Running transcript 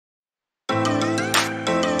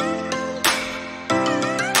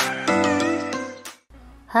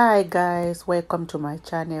Hi guys, welcome to my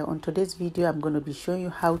channel. On today's video I'm going to be showing you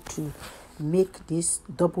how to make this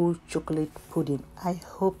double chocolate pudding. I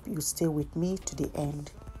hope you stay with me to the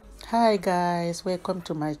end. Hi guys, welcome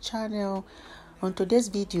to my channel. On today's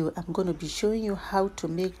video I'm going to be showing you how to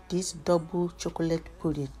make this double chocolate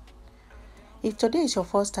pudding. If today is your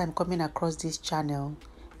first time coming across this channel,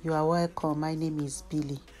 you are welcome. My name is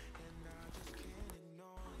Billy.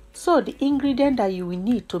 So the ingredient that you will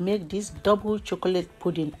need to make this double chocolate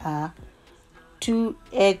pudding are 2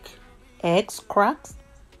 eggs cracked,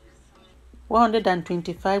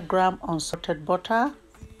 125 gram unsalted butter,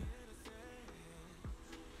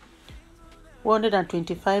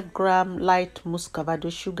 125 gram light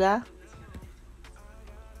muscovado sugar,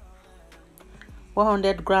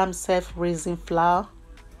 100 gram self-raising flour,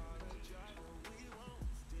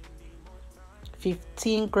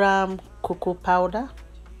 15 gram cocoa powder,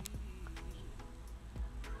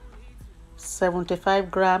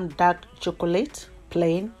 75 gram dark chocolate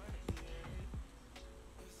plain,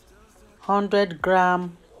 100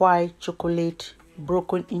 gram white chocolate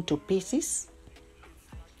broken into pieces,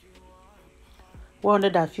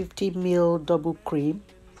 150 ml double cream,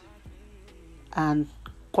 and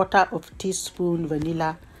 1/4 teaspoon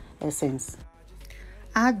vanilla essence.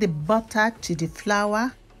 Add the butter to the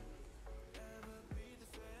flour,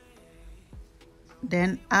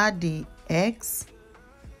 then add the eggs,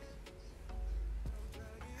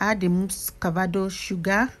 add the muscovado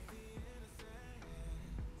sugar,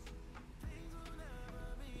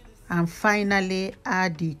 and finally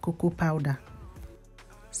add the cocoa powder.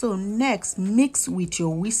 So next, mix with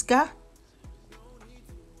your whisker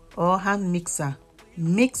or hand mixer.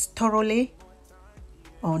 Mix thoroughly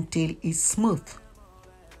until it's smooth.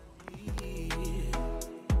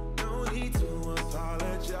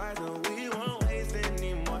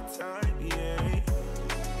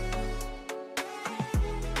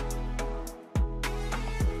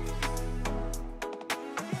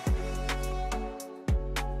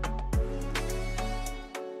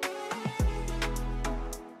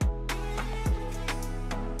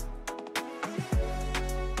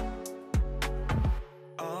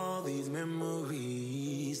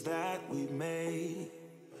 Memories that we made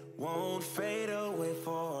won't fade away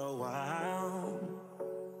for a while.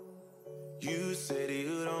 You said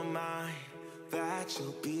you don't mind, that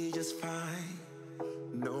you'll be just fine.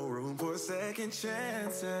 No room for second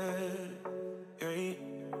chances. Hey,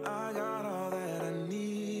 I got all that I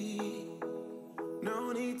need.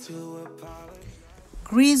 No need to apologize.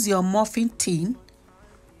 Grease your muffin tin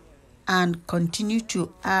and continue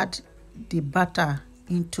to add the butter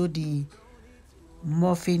into the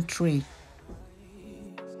muffin tray.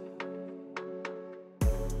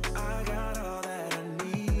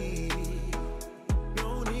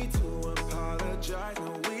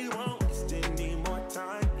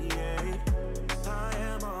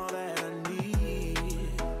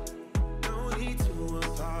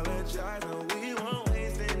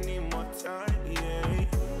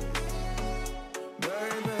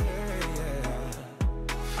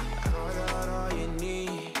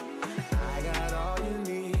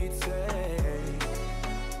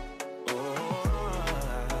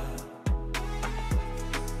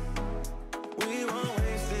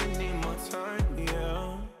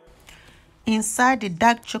 Inside the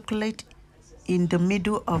dark chocolate in the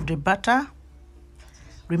middle of the butter.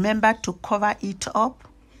 Remember to cover it up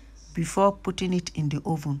before putting it in the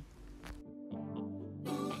oven.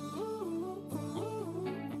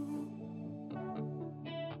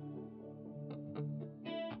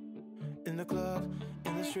 In the club,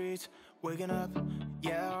 in the streets, waking up,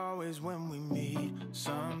 yeah, always when we meet,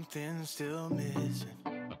 something's still missing.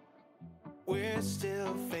 We're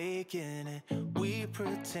still faking it, we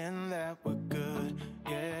pretend that we're good,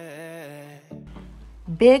 yeah.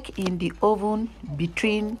 Bake in the oven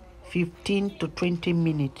between 15 to 20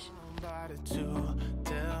 minutes.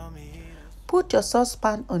 Put your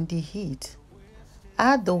saucepan on the heat.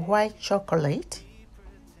 Add the white chocolate.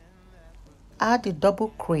 Add the double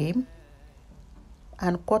cream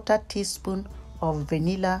and 1/4 teaspoon of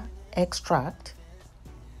vanilla extract.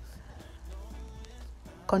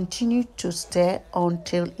 Continue to stir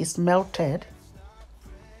until it's melted.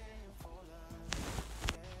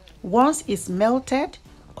 Once it's melted,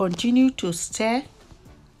 continue to stir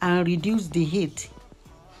and reduce the heat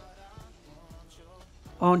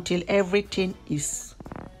until everything is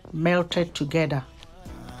melted together.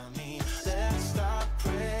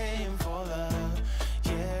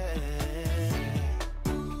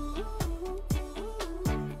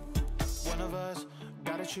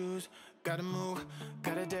 Choose, gotta move,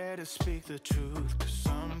 gotta dare to speak the truth, 'cause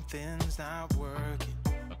something's not working.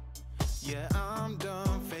 Yeah, I'm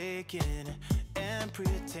done faking and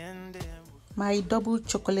pretending. My double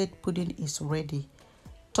chocolate pudding is ready.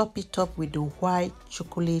 Top it up with the white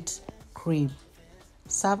chocolate cream.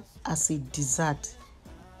 Serve as a dessert.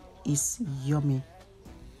 It's yummy.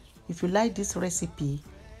 If you like this recipe,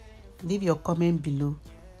 leave your comment below.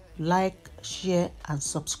 Like, share and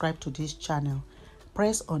subscribe to this channel.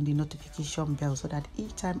 Press on the notification bell so that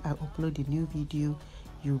each time I upload a new video,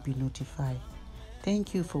 you'll be notified.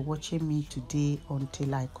 Thank you for watching me today.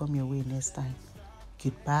 Until I come your way next time.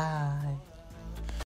 Goodbye.